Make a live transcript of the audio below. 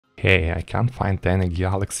Hey, I can't find any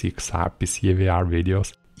Galaxy XR PCVR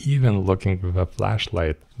videos, even looking with a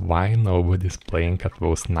flashlight. Why nobody's playing at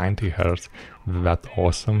those 90Hz with that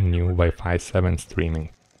awesome new Wi-Fi 7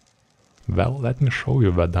 streaming? Well, let me show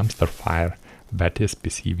you the dumpster fire that is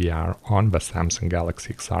PCVR on the Samsung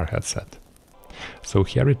Galaxy XR headset. So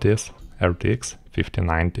here it is, RTX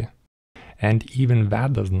 5090. And even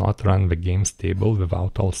that does not run the game stable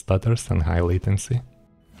without all stutters and high latency.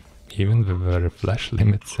 Even with the refresh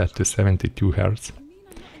limit set to 72Hz,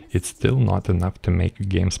 it's still not enough to make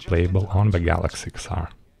games playable on the Galaxy XR.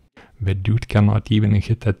 The dude cannot even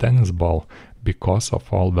hit a tennis ball because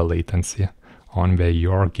of all the latency on the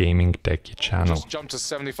Your Gaming Techie channel. Just jumped to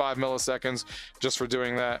 75 milliseconds just for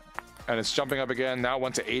doing that. And it's jumping up again. Now it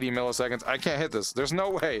went to 80 milliseconds. I can't hit this. There's no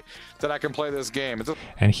way that I can play this game.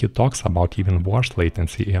 And he talks about even worse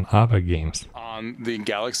latency in other games. On the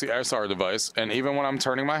Galaxy XR device, and even when I'm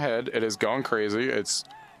turning my head, it is going crazy. It's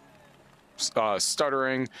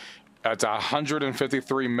stuttering at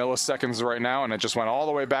 153 milliseconds right now, and it just went all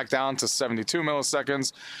the way back down to 72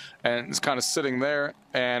 milliseconds, and it's kind of sitting there.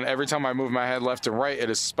 And every time I move my head left and right, it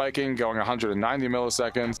is spiking, going 190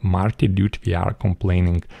 milliseconds. Marty Dude VR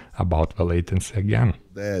complaining about the latency again.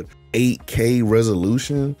 That 8K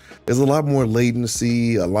resolution is a lot more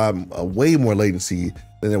latency, way more latency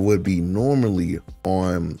than there would be normally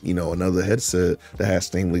on, another headset that has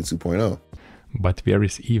Stingblade 2.0. But there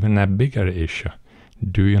is even a bigger issue.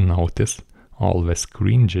 Do you notice all the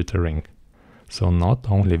screen jittering? So not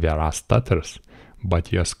only there are stutters,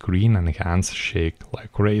 but your screen and hands shake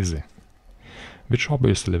like crazy, which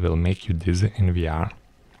obviously will make you dizzy in VR.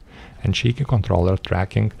 And shaky controller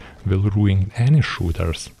tracking will ruin any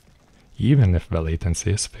shooters, even if the latency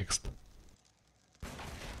is fixed.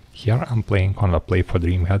 Here I'm playing on the Play for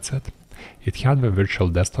Dream headset. It had the virtual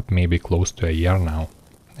desktop maybe close to a year now,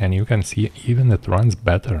 and you can see even it runs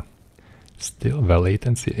better. Still, the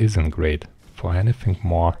latency isn't great for anything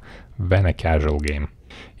more than a casual game.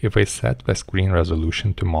 If I set the screen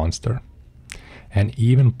resolution to monster, and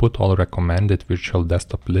even put all recommended virtual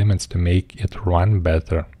desktop limits to make it run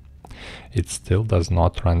better, it still does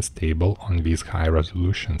not run stable on these high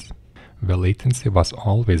resolutions. The latency was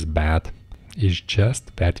always bad, it's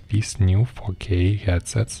just that these new 4K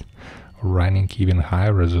headsets running even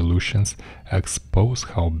higher resolutions expose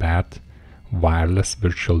how bad wireless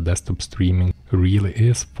virtual desktop streaming really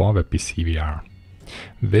is for the PCVR.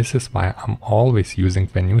 This is why I'm always using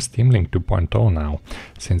the new Steam Link 2.0 now,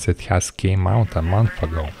 since it has came out a month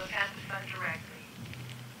ago.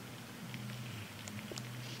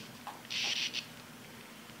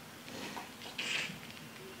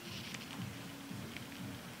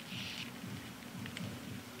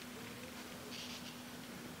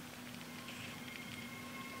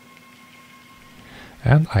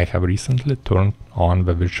 And I have recently turned on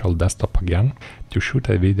the virtual desktop again to shoot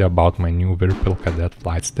a video about my new Whirlpool Cadet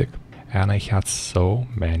flight stick, and I had so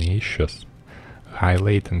many issues. High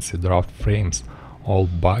latency, dropped frames, all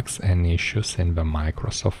bugs and issues in the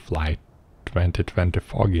Microsoft Flight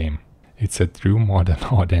 2024 game. It's a true modern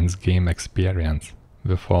audience game experience,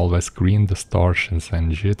 with all the screen distortions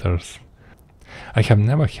and jitters. I have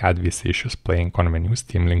never had these issues playing on the new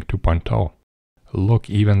Steam Link 2.0. Look,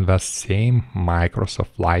 even the same Microsoft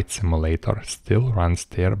Flight Simulator still runs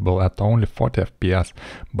terrible at only 40 FPS,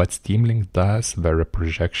 but Steam Link does the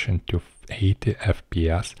reprojection to 80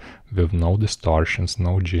 FPS with no distortions,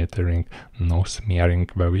 no jittering, no smearing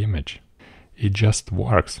the image. It just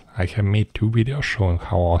works. I have made 2 videos showing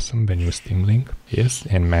how awesome the new Steam Link is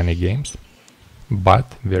in many games,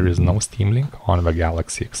 but there is no Steam Link on the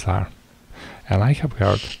Galaxy XR. And I have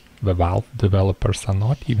heard the Valve developers are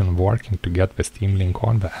not even working to get the Steam Link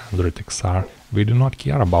on the Android XR. We do not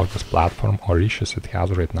care about this platform or issues it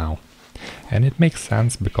has right now. And it makes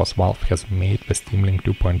sense because Valve has made the Steam Link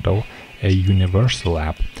 2.0 a universal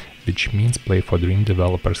app, which means Play for Dream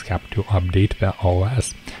developers have to update the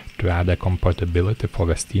OS to add a compatibility for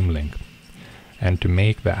the Steam Link and to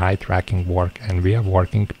make the eye tracking work, and we are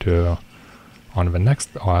working on the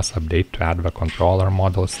next OS update to add the controller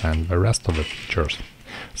models and the rest of the features.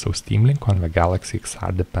 So Steam Link on the Galaxy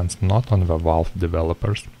XR depends not on the Valve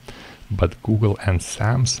developers, but Google and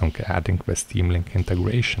Samsung adding the Steam Link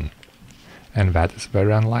integration. And that is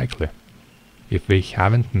very unlikely, if they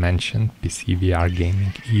haven't mentioned PCVR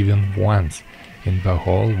gaming even once in the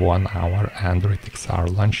whole 1-hour Android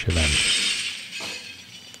XR launch event.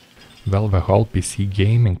 Well, the whole PC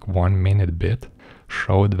gaming 1-minute bit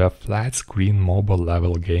showed the flat screen mobile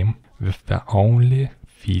level game with the only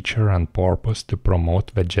feature and purpose to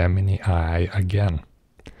promote the Gemini AI again.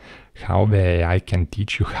 How the AI can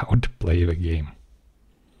teach you how to play the game.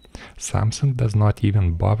 Samsung does not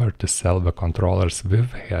even bother to sell the controllers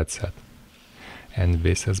with the headset, and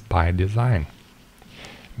this is by design.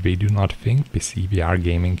 They do not think PCVR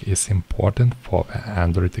gaming is important for the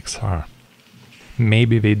Android XR.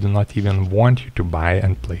 Maybe they do not even want you to buy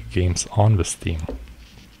and play games on the Steam,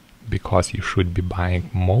 because you should be buying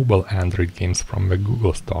mobile Android games from the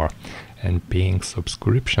Google Store and paying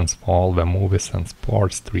subscriptions for all the movies and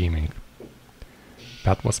sports streaming.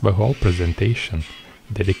 That was the whole presentation,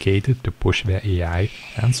 dedicated to push the AI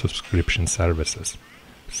and subscription services.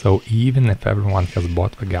 So even if everyone has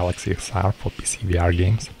bought the Galaxy XR for PCVR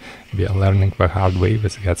games, we are learning the hard way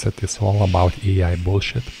this headset is all about AI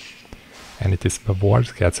bullshit, and it is the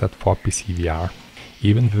worst headset for PCVR.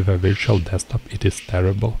 Even with a virtual desktop it is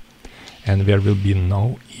terrible, and there will be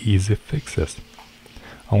no easy fixes.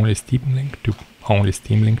 Only Steam Link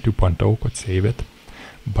 2.0 could save it,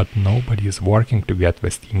 but nobody is working to get the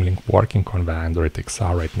Steam Link working on the Android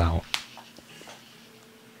XR right now.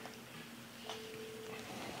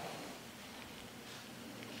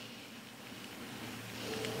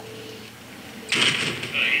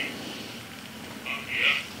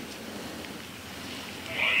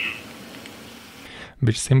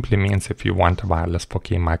 Which simply means if you want a wireless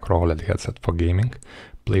 4K micro OLED headset for gaming,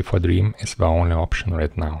 Play for Dream is the only option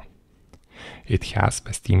right now. It has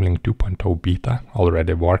the Steam Link 2.0 beta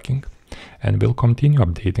already working, and will continue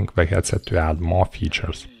updating the headset to add more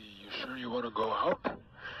features. You sure you want to go out?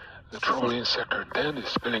 The trolley in Sector 10 is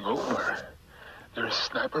spilling over. There's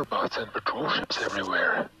sniper bots and patrol ships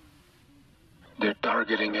everywhere. They're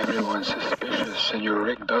targeting everyone suspicious, and your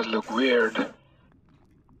rig does look weird.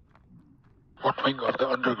 What wing of the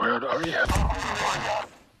underground are you?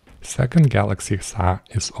 Second Galaxy XR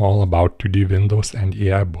is all about 2D windows and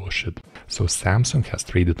AI bullshit, so Samsung has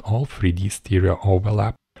traded all 3D stereo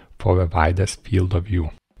overlap for the widest field of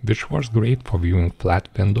view, which works great for viewing flat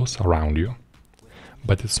windows around you.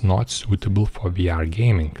 But it's not suitable for VR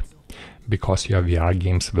gaming, because your VR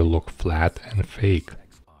games will look flat and fake.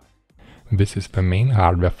 This is the main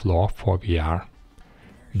hardware flaw for VR,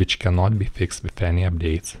 which cannot be fixed with any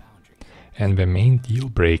updates, and the main deal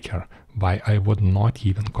breaker why I would not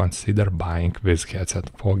even consider buying this headset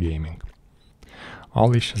for gaming.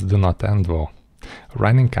 All issues do not end though.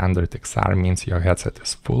 Running Android XR means your headset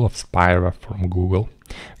is full of spyware from Google,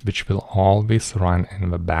 which will always run in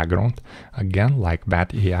the background, again like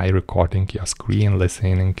that AI recording your screen,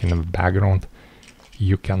 listening in the background.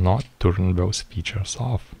 You cannot turn those features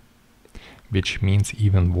off, which means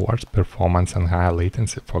even worse performance and higher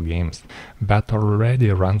latency for games that already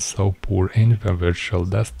run so poor in the virtual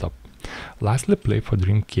desktop. Lastly, Play for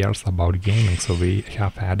Dream cares about gaming, so they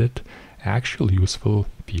have added actual useful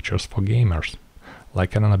features for gamers,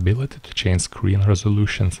 like an ability to change screen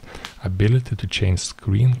resolutions, ability to change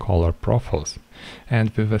screen color profiles, and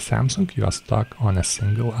with the Samsung you are stuck on a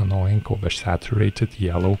single annoying oversaturated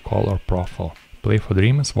yellow color profile. Play for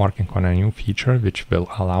Dream is working on a new feature which will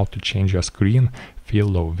allow to change your screen,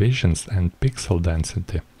 field of visions and pixel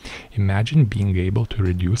density. Imagine being able to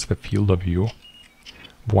reduce the field of view,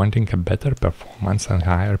 wanting a better performance and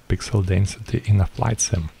higher pixel density in a flight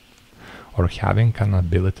sim, or having an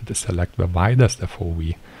ability to select the widest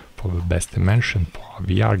FOV for the best dimension for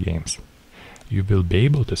VR games. You will be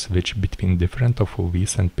able to switch between different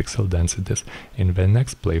FOVs and pixel densities in the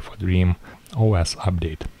next Play for Dream OS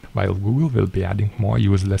update, while Google will be adding more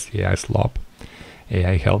useless AI slop,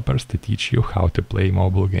 AI helpers to teach you how to play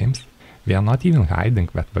mobile games. We are not even hiding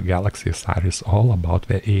that the Galaxy XR is all about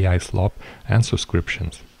the AI slop and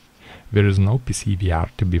subscriptions. There is no PCVR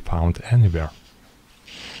to be found anywhere.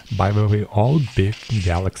 By the way, all big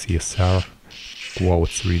Galaxy XR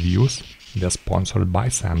quotes reviews were sponsored by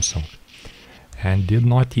Samsung, and did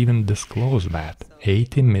not even disclose that.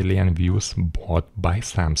 80 million views bought by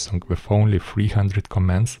Samsung with only 300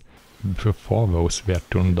 comments before those were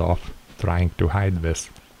turned off, trying to hide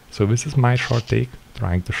this. So this is my short take,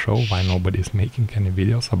 trying to show why nobody is making any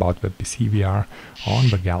videos about the PCVR on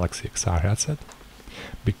the Galaxy XR headset.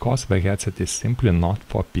 Because the headset is simply not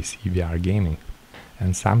for PCVR gaming,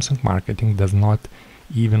 and Samsung marketing does not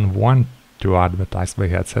even want to advertise the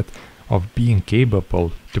headset of being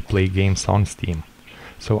capable to play games on Steam.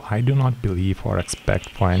 So I do not believe or expect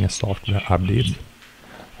for any software updates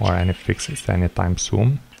or any fixes anytime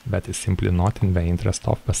soon. That is simply not in the interest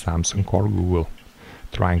of the Samsung or Google,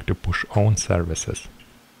 trying to push own services.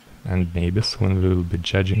 And maybe soon we will be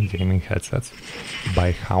judging gaming headsets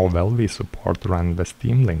by how well we support run the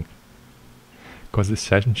Steam Link. Because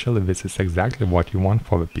essentially this is exactly what you want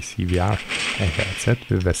for the PCVR, a headset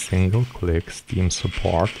with a single click Steam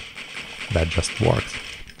support that just works.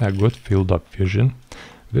 A good field of vision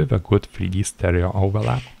with a good 3D stereo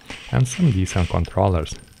overlap and some decent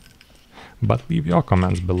controllers. But leave your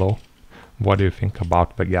comments below. What do you think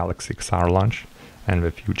about the Galaxy XR launch and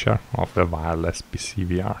the future of the wireless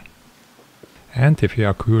PCVR? And if you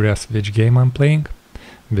are curious which game I'm playing,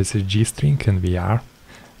 this is G-String in VR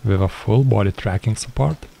with a full body tracking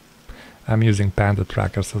support. I'm using Panda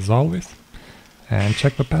trackers as always, and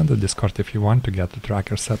check the Panda Discord if you want to get the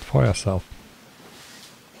tracker set for yourself.